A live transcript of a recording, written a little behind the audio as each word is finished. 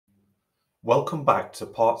Welcome back to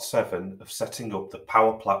part 7 of setting up the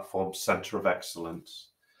Power Platform Centre of Excellence.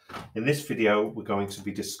 In this video, we're going to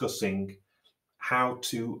be discussing how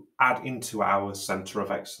to add into our Centre of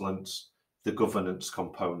Excellence the governance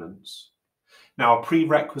components. Now, a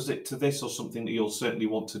prerequisite to this, or something that you'll certainly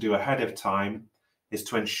want to do ahead of time, is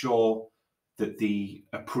to ensure that the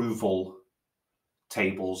approval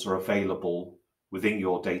tables are available within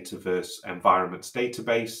your Dataverse environments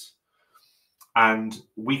database. And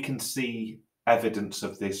we can see evidence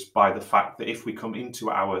of this by the fact that if we come into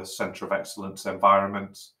our Centre of Excellence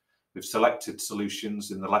environment, we've selected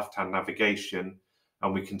solutions in the left-hand navigation,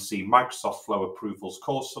 and we can see Microsoft Flow Approvals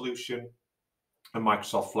Core Solution and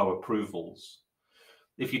Microsoft Flow Approvals.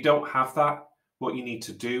 If you don't have that, what you need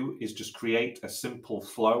to do is just create a simple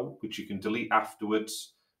flow, which you can delete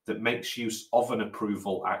afterwards, that makes use of an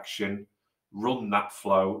approval action, run that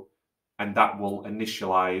flow, and that will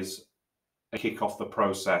initialize kick off the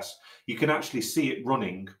process. You can actually see it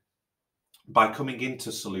running by coming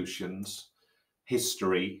into Solutions,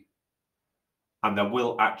 History, and there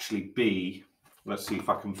will actually be, let's see if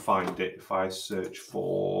I can find it, if I search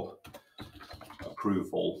for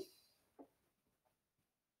approval.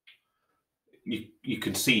 You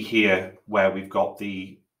can see here where we've got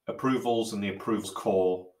the approvals and the approvals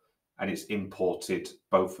core, and it's imported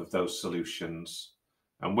both of those solutions.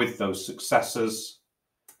 And with those successors,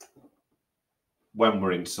 when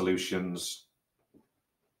we're in Solutions,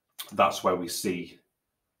 that's where we see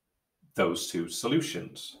those two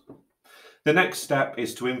solutions. The next step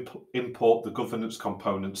is to import the governance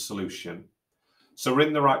component solution. So we're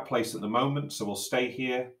in the right place at the moment, so we'll stay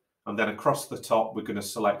here, and then across the top, we're going to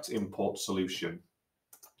select Import Solution.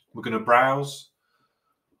 We're going to browse.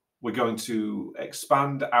 We're going to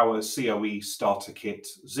expand our COE starter kit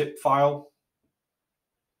zip file,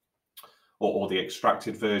 or the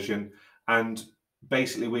extracted version, and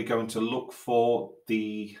basically we're going to look for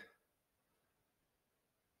the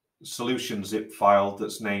solution zip file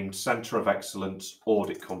that's named Centre of Excellence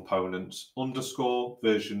Audit Components _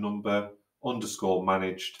 version number _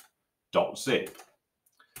 managed.zip.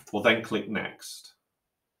 We'll then click Next.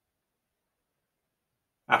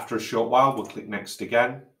 After a short while, we'll click Next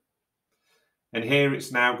again. And here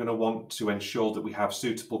it's now going to want to ensure that we have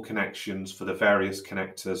suitable connections for the various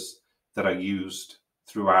connectors that are used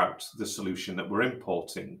throughout the solution that we're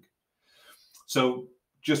importing. So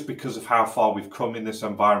just because of how far we've come in this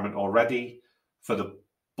environment already, for the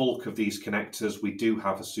bulk of these connectors, we do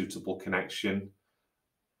have a suitable connection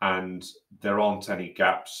and there aren't any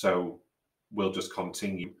gaps, so we'll just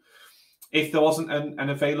continue. If there wasn't an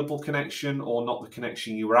available connection or not the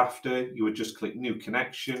connection you were after, you would just click New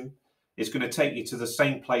Connection. It's going to take you to the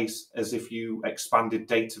same place as if you expanded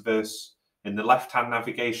Dataverse in the left-hand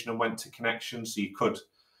navigation and went to Connections. So you could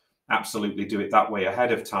absolutely do it that way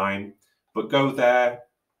ahead of time, but go there.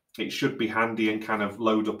 It should be handy and kind of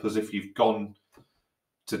load up as if you've gone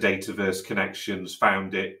to Dataverse Connections,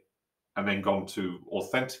 found it, and then gone to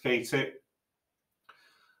authenticate it.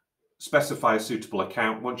 Specify a suitable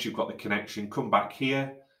account. Once you've got the connection, come back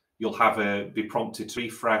here. You'll be prompted to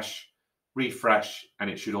refresh, and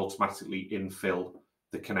it should automatically infill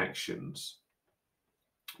the connections.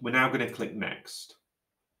 We're now going to click Next.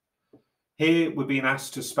 Here we're being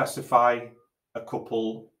asked to specify a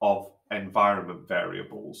couple of environment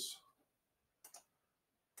variables.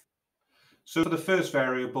 So for the first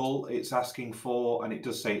variable, it's asking for, and it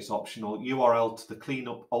does say it's optional, URL to the Clean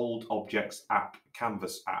Up Old Objects app,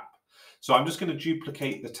 Canvas app. So I'm just going to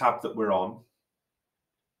duplicate the tab that we're on.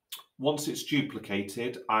 Once it's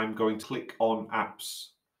duplicated, I'm going to click on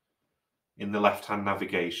Apps in the left-hand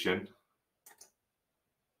navigation.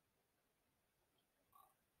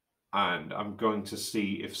 And I'm going to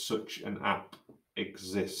see if such an app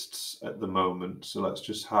exists at the moment. So let's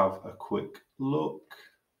just have a quick look.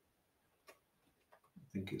 I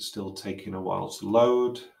think it's still taking a while to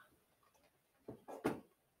load.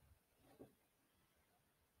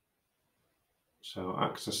 So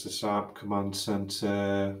access this app, Command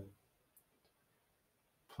Center,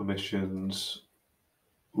 permissions.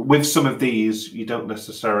 With some of these, you don't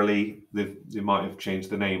necessarily, they might have changed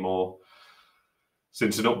the name or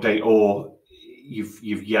since an update, or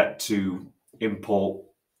you've yet to import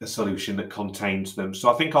a solution that contains them. So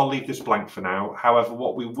I think I'll leave this blank for now. However,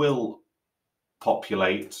 what we will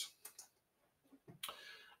populate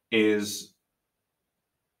is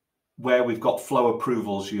where we've got Flow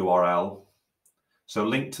Approvals URL. So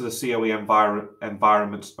link to the COE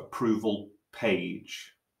environment's approval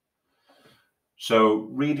page. So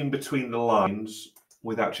reading between the lines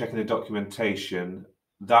without checking the documentation,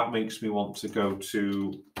 that makes me want to go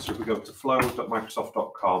to, so if we go to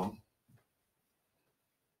flow.microsoft.com,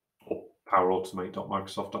 or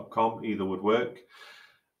powerautomate.microsoft.com, either would work.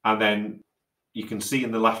 And then you can see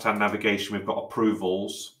in the left-hand navigation, we've got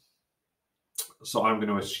approvals. So I'm going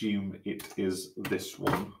to assume it is this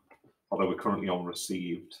one, although we're currently on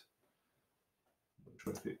received. I'm not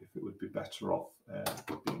sure if it would be better off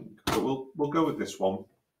but we'll go with this one.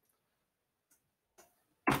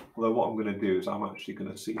 Although what I'm going to do is I'm actually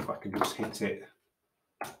going to see if I can just hit it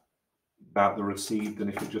without the received, and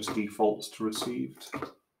if it just defaults to received.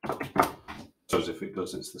 So as if it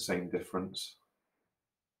does, it's the same difference.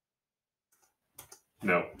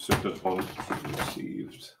 No, so it does want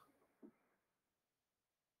received.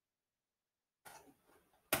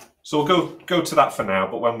 So we'll go to that for now,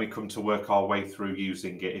 but when we come to work our way through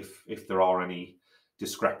using it, if there are any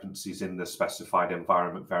discrepancies in the specified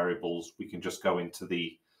environment variables, we can just go into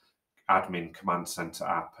the admin command center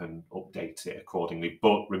app and update it accordingly.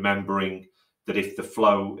 But remembering that if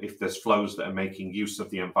there's flows that are making use of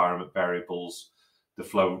the environment variables, the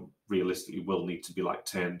flow realistically will need to be like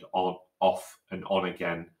turned on, off and on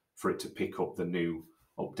again for it to pick up the new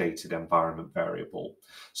updated environment variable.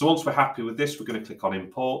 So once we're happy with this, we're going to click on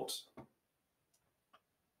import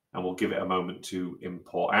and we'll give it a moment to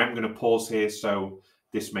import. I am going to pause here, so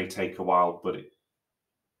this may take a while, but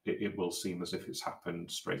it will seem as if it's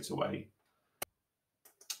happened straight away.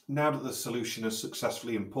 Now that the solution is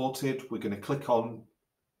successfully imported, we're going to click on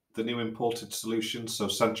the new imported solution, so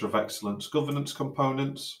Center of Excellence governance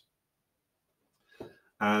components.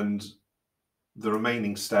 And the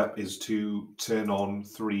remaining step is to turn on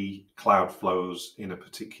 3 cloud flows in a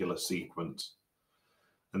particular sequence.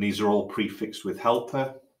 And these are all prefixed with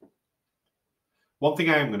helper. One thing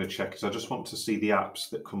I am going to check is I just want to see the apps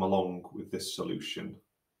that come along with this solution.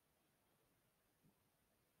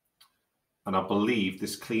 And I believe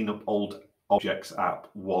this Clean Up Old Objects app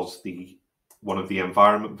was one of the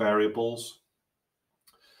environment variables.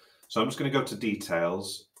 So I'm just going to go to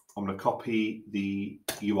details. I'm going to copy the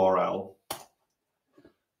URL.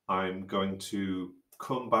 I'm going to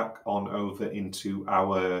come back on over into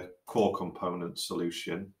our core component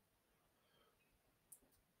solution.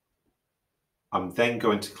 I'm then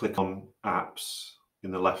going to click on apps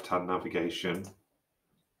in the left-hand navigation.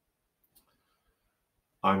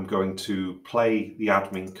 I'm going to play the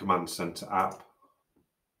admin command center app.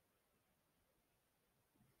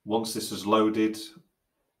 Once this is loaded,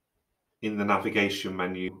 in the navigation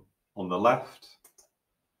menu on the left,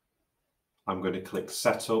 I'm going to click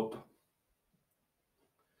Setup.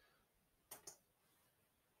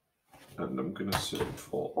 And I'm going to search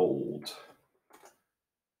for old.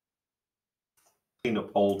 Clean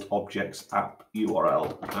Up Old Objects app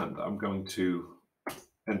URL. And I'm going to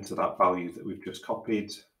enter that value that we've just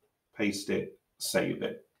copied, paste it, save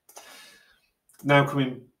it. Now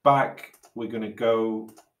coming back, we're going to go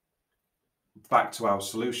back to our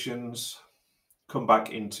solutions, come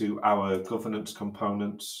back into our governance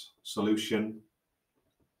components solution,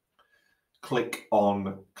 click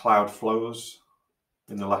on cloud flows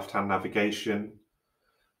in the left-hand navigation,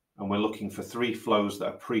 and we're looking for 3 flows that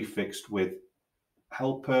are prefixed with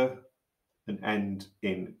helper and end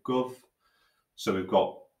in gov. So we've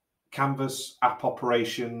got Canvas app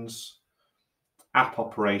operations, Canvas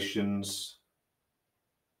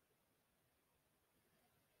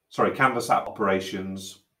app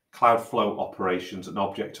operations, Cloudflow operations, and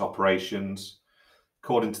object operations.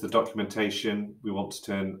 According to the documentation, we want to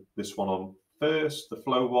turn this one on first, the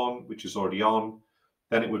flow one, which is already on.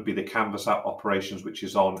 Then it would be the Canvas app operations, which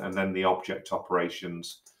is on, and then the object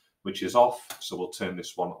operations, which is off. So we'll turn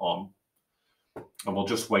this one on. And we'll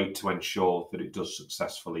just wait to ensure that it does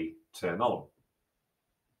successfully turn on.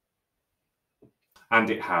 And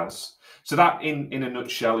it has. So that in a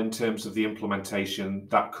nutshell, in terms of the implementation,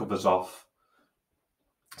 that covers off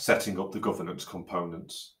setting up the governance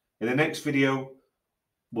components. In the next video,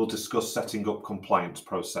 we'll discuss setting up compliance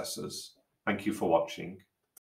processes. Thank you for watching.